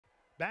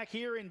Back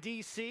here in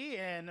D.C.,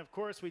 and of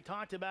course we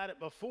talked about it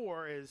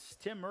before, is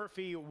Tim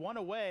Murphy one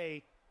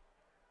away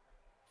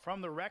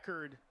from the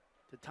record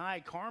to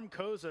tie Carm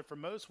Koza for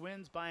most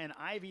wins by an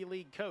Ivy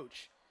League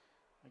coach.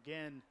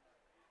 Again,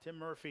 Tim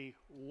Murphy,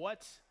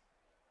 what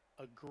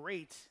a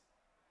great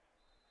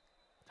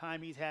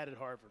time he's had at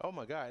Harvard. Oh,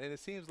 my God. And it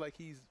seems like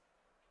he's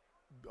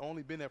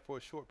only been there for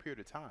a short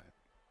period of time.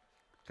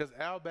 Because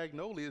Al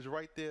Bagnoli is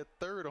right there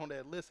third on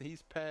that list, and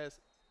he's passed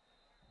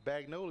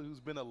Bagnoli,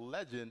 who's been a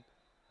legend.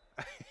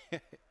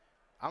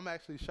 I'm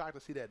actually shocked to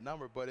see that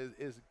number, but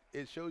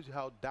it shows you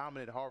how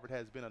dominant Harvard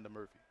has been under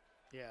Murphy.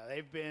 Yeah,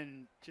 they've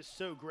been just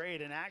so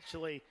great. And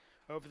actually,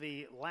 over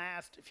the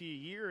last few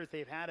years,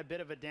 they've had a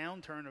bit of a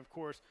downturn. Of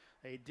course,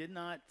 they did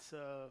not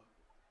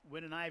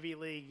win an Ivy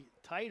League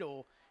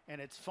title. And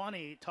it's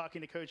funny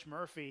talking to Coach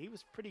Murphy. He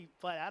was pretty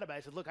flat out about it.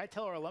 He said, look, I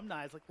tell our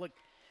alumni, it's like, look,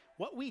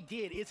 what we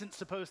did isn't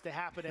supposed to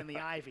happen in the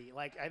Ivy.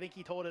 Like, I think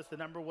he told us the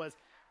number was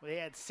they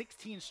had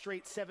 16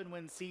 straight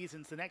 7-win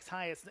seasons. The next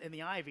highest in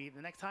the Ivy,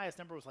 the next highest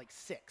number was like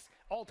 6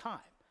 all time.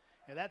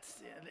 And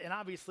and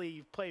obviously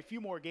you play a few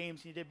more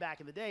games than you did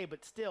back in the day,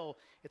 but still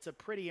it's a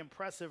pretty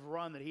impressive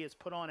run that he has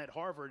put on at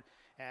Harvard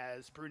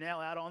as Brunel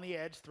out on the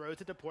edge,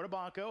 throws it to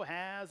Portabanco,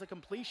 has a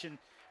completion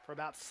for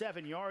about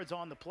 7 yards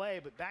on the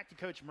play. But back to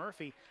Coach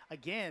Murphy,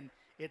 again,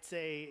 it's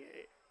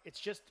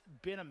just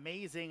been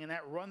amazing. And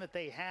that run that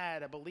they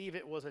had, I believe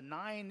it was a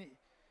 9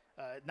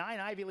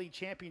 Ivy League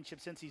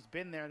championships since he's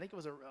been there. I think it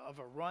was a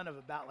run of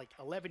about like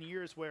 11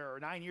 years or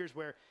 9 years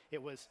where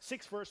it was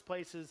 6 first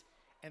places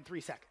and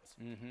 3 seconds.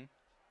 Mm-hmm.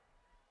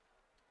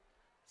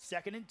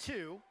 2nd and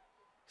 2,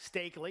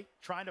 Stakely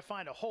trying to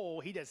find a hole.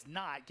 He does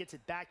not. Gets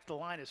it back to the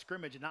line of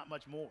scrimmage and not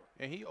much more.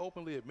 And he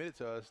openly admitted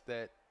to us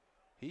that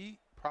he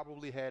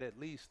probably had at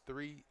least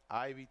 3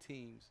 Ivy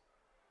teams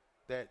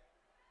that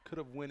could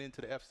have went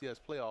into the FCS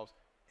playoffs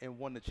and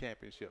won the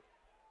championship.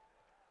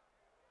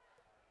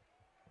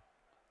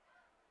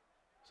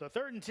 So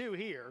 3rd and 2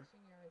 here.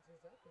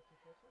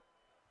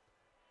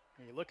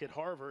 And you look at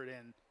Harvard,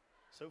 and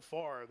so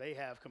far they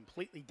have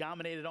completely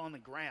dominated on the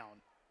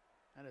ground.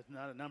 That is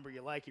not a number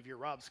you like if you're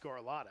Rob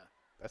Scarlatta.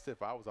 That's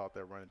if I was out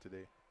there running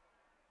today.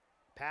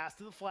 Pass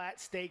to the flat.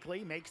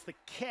 Stakely makes the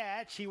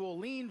catch. He will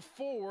lean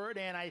forward,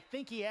 and I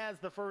think he has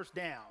the first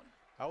down.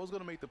 I was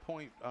going to make the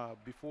point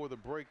before the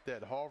break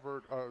that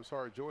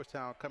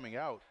Georgetown coming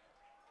out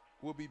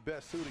will be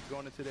best suited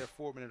going into their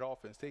 4-minute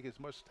offense. Take as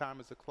much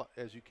time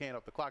as you can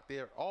off the clock.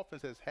 Their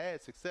offense has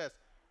had success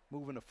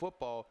moving the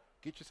football.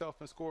 Get yourself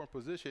in scoring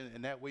position,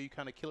 and that way you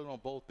kind of kill it on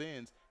both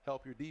ends,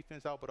 help your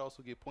defense out, but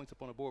also get points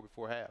up on the board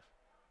before half.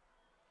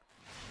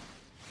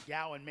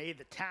 Gowan made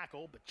the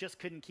tackle, but just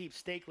couldn't keep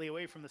Stakely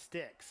away from the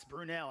sticks.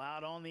 Brunel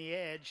out on the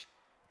edge.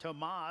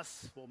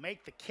 Tomas will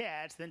make the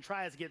catch, then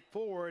tries to get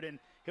forward, and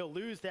he'll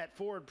lose that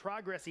forward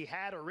progress he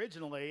had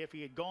originally. If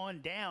he had gone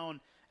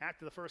down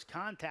after the first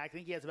contact, I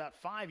think he has about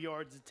 5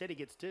 yards until he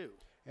gets 2.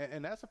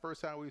 And that's the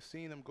first time we've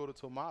seen him go to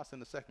Tomas in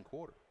the second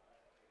quarter.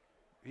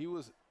 He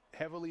was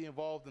heavily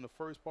involved in the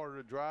first part of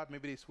the drive.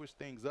 Maybe they switched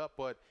things up,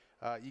 but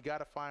you got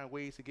to find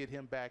ways to get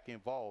him back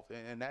involved.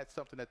 And that's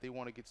something that they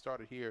want to get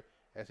started here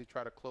as they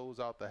try to close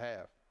out the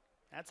half.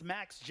 That's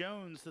Max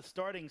Jones, the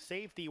starting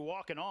safety,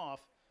 walking off.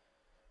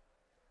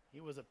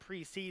 He was a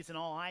preseason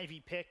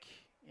All-Ivy pick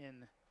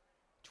in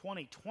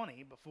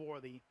 2020 before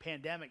the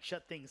pandemic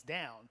shut things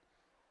down.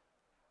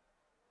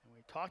 And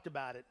we talked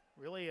about it.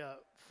 Really a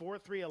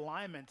 4-3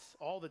 alignment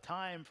all the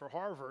time for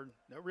Harvard.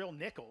 No real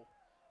nickel.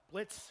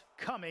 Blitz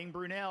coming.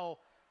 Brunel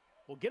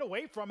will get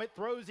away from it,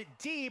 throws it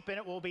deep, and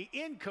it will be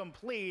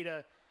incomplete.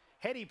 A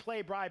heady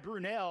play by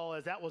Brunel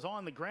as that was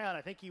on the ground.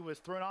 I think he was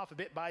thrown off a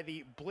bit by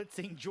the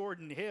blitzing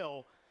Jordan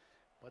Hill,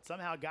 but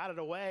somehow got it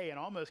away and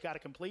almost got a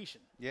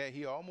completion. Yeah,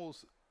 he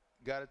almost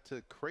got it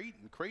to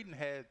Creighton. Creighton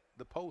had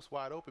the post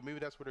wide open. Maybe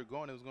that's where they're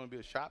going. It was going to be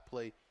a shot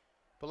play.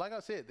 But like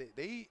I said,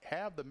 they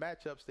have the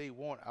matchups they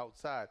want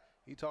outside.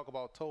 You talk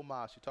about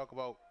Tomas, you talk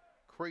about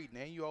Creighton,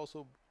 and you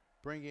also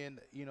bring in,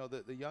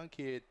 the young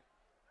kid.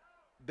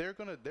 They're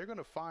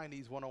gonna find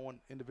these one-on-one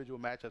individual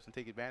matchups and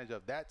take advantage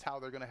of. That's how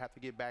they're gonna have to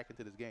get back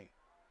into this game.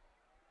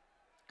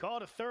 Call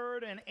it a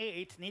 3rd and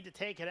 8. Need to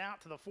take it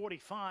out to the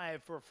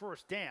 45 for a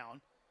first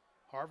down.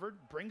 Harvard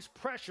brings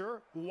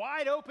pressure.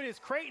 Wide open is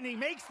Creighton. He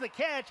makes the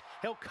catch.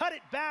 He'll cut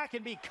it back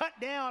and be cut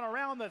down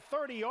around the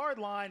 30-yard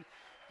line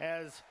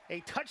as a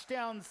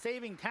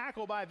touchdown-saving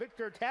tackle by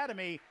Victor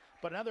Tatamy.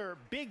 But another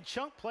big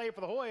chunk play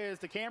for the Hoyas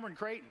to Cameron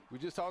Creighton. We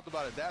just talked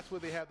about it. That's where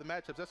they have the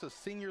matchups. That's a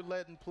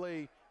senior-led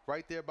play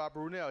right there by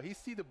Brunel. He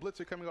see the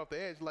blitzer coming off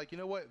the edge, like, you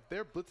know what?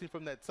 They're blitzing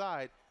from that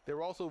side.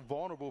 They're also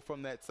vulnerable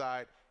from that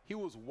side. He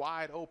was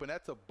wide open.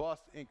 That's a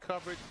bust in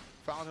coverage.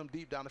 Found him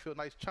deep down the field.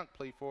 Nice chunk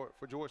play for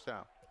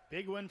Georgetown.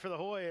 Big win for the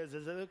Hoyas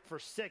as they look for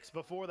 6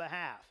 before the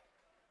half.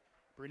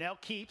 Brunel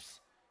keeps.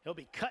 He'll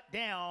be cut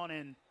down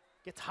and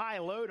gets high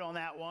load on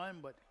that one,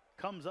 but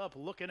comes up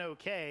looking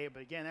okay.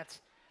 But again, that's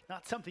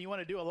not something you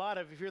want to do a lot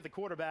of if you're the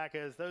quarterback,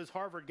 as those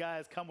Harvard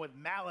guys come with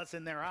malice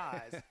in their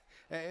eyes.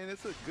 And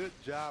it's a good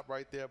job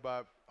right there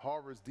by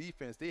Harvard's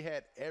defense, they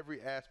had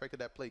every aspect of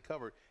that play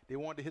covered. They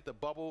wanted to hit the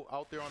bubble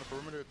out there on the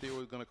perimeter if they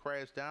were going to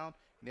crash down.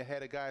 And they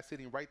had a guy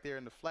sitting right there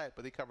in the flat,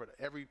 but they covered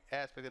every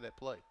aspect of that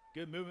play.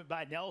 Good movement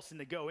by Nelson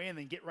to go in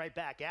and get right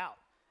back out.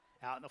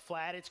 Out in the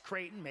flat, it's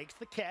Creighton, makes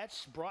the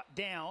catch, brought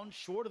down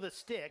short of the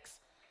sticks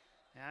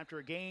after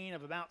a gain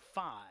of about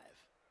 5.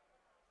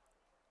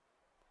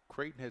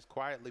 Creighton has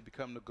quietly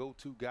become the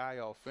go-to guy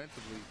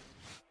offensively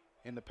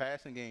in the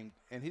passing game,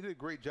 and he did a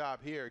great job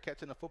here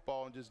catching the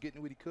football and just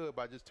getting what he could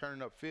by just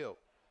turning upfield.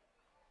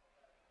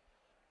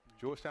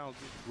 Georgetown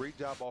did a great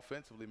job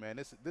offensively, man.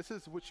 This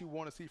is what you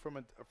want to see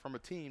from a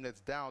team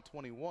that's down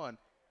 21.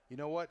 You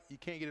know what? You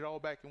can't get it all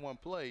back in one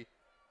play,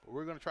 but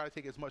we're going to try to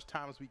take as much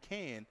time as we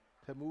can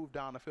to move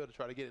down the field to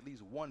try to get at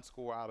least one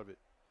score out of it.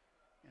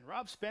 And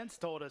Rob Spence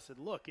told us that,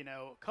 look, you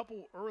know, a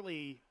couple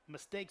early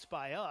mistakes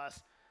by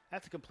us,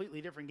 that's a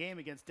completely different game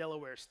against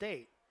Delaware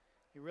State.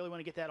 You really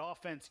want to get that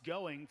offense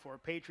going for a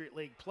Patriot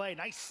League play.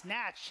 Nice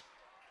snatch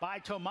by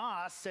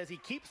Tomas as he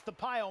keeps the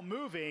pile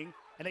moving,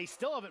 and they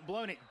still haven't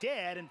blown it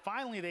dead, and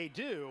finally they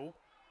do,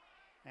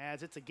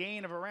 as it's a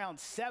gain of around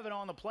 7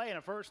 on the play and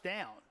a first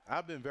down.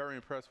 I've been very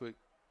impressed with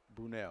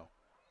Brunel.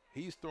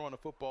 He's throwing the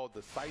football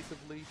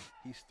decisively.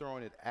 He's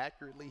throwing it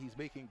accurately. He's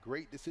making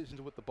great decisions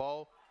with the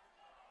ball.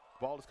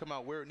 The ball has come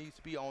out where it needs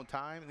to be on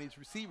time, and these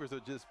receivers are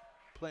just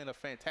playing a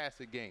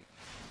fantastic game.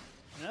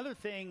 Another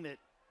thing that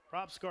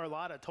Rob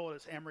Scarlatta told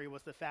us, Emory,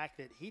 was the fact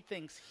that he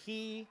thinks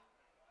he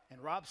and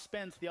Rob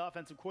Spence, the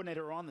offensive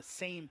coordinator, are on the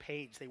same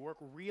page. They work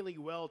really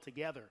well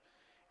together.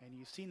 And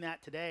you've seen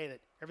that today, that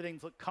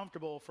everything's looked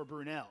comfortable for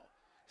Brunel.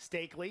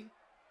 Stakely,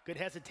 good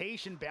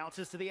hesitation,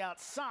 bounces to the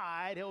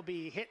outside. He'll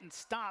be hit and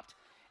stopped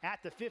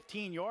at the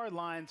 15-yard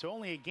line, so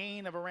only a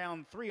gain of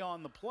around 3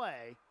 on the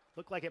play.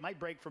 Looked like it might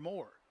break for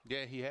more.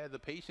 Yeah, he had the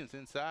patience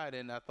inside,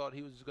 and I thought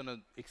he was just going to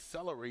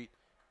accelerate.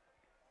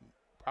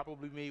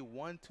 Probably made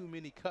one too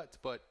many cuts,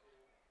 but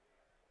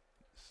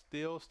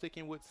still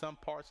sticking with some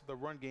parts of the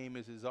run game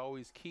is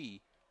always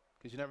key,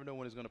 because you never know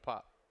when it's going to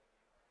pop.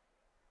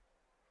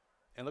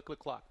 And look at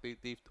the clock.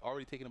 They've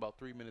already taken about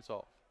 3 minutes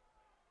off.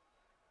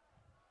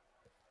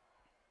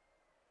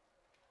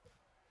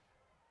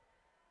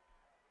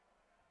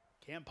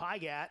 Cam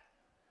Pygat,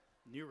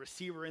 new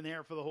receiver in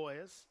there for the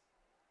Hoyas.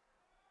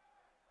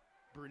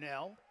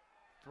 Brunel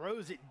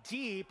throws it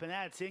deep, and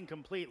that's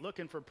incomplete.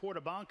 Looking for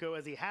Portabanco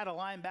as he had a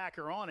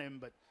linebacker on him,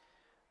 but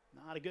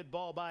not a good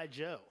ball by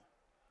Joe.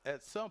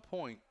 At some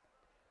point,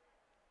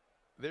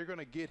 they're going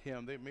to get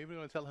him. They maybe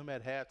going to tell him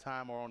at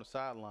halftime or on the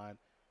sideline.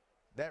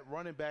 That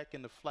running back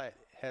in the flat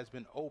has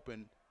been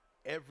open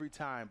every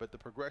time, but the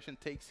progression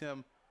takes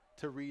him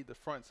to read the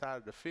front side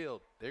of the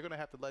field. They're going to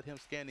have to let him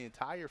scan the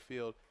entire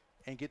field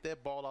and get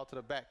that ball out to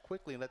the back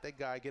quickly and let that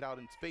guy get out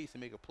in space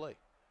and make a play.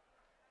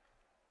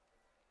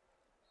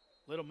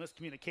 Little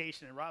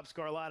miscommunication, and Rob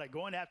Scarlatta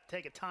going to have to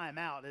take a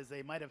timeout as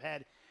they might have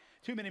had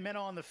too many men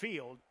on the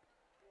field.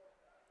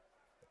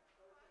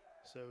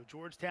 So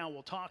Georgetown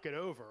will talk it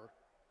over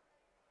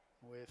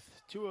with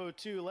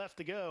 2:02 left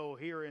to go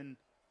here in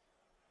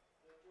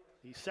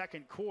the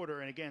second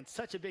quarter. And again,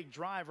 such a big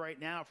drive right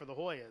now for the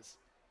Hoyas,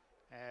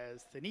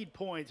 as they need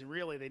points, and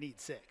really they need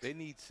 6. They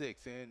need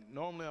 6, and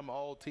normally I'm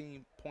all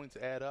team points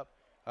add up.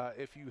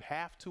 If you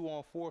have to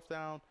on 4th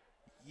down,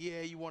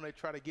 yeah, you want to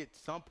try to get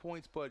some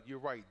points, but you're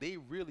right. They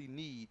really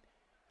need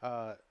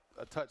a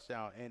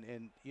touchdown.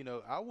 And you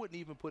know, I wouldn't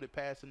even put it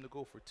past them to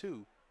go for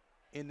 2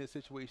 in this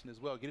situation as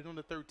well. Get it on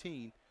the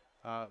 13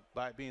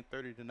 by it being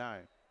 30-9.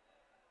 Of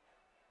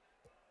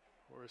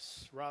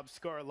course, Rob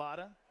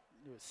Scarlatta,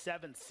 his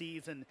 7th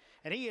season,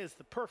 and he is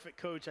the perfect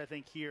coach, I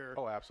think, here.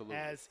 Oh, absolutely.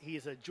 As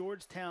he's a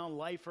Georgetown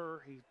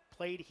lifer. He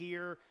played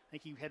here. I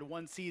think he had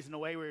 1 season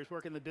away where he was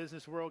working in the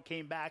business world,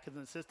 came back as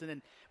an assistant,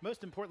 and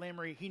most importantly,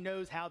 Emory, he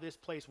knows how this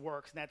place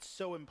works, and that's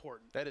so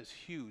important. That is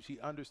huge. He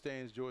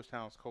understands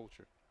Georgetown's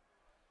culture.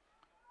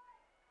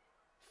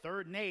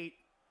 3rd and 8.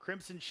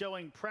 Crimson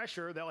showing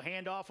pressure. They'll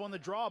hand off on the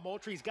draw.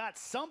 Moultrie's got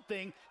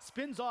something.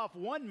 Spins off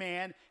one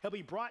man. He'll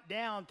be brought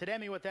down.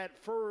 Tademi with that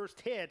first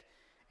hit,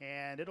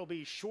 and it'll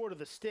be short of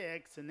the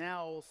sticks. And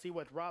now we'll see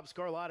what Rob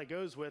Scarlatta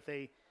goes with,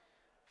 a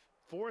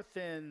 4th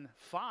and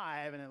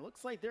 5, and it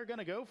looks like they're going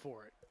to go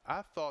for it.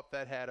 I thought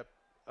that had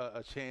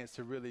a chance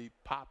to really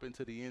pop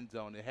into the end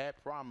zone. It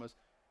had promise.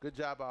 Good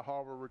job by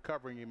Harvard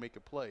recovering and make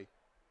a play.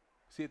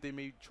 See if they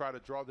may try to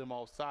draw them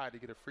offside to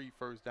get a free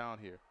first down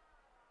here.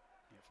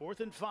 4th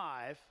and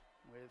 5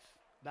 with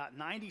about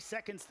 90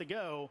 seconds to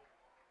go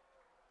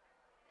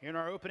in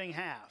our opening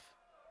half.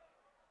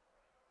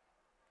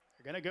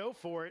 They're going to go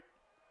for it.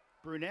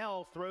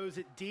 Brunel throws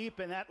it deep,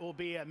 and that will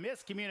be a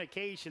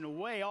miscommunication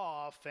way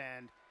off,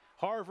 and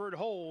Harvard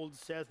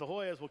holds as the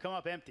Hoyas will come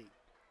up empty.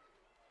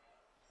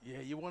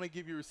 Yeah, you want to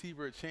give your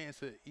receiver a chance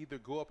to either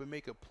go up and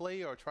make a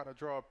play or try to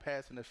draw a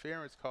pass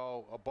interference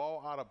call. A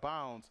ball out of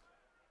bounds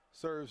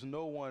serves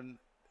no one,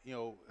 you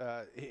know,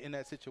 in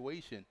that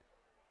situation.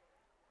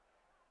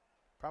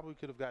 Probably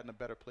could have gotten a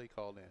better play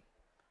call in.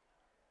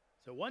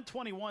 So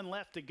 1:21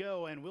 left to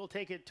go, and we'll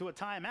take it to a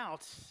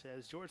timeout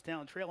as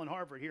Georgetown trailing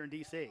Harvard here in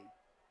D.C.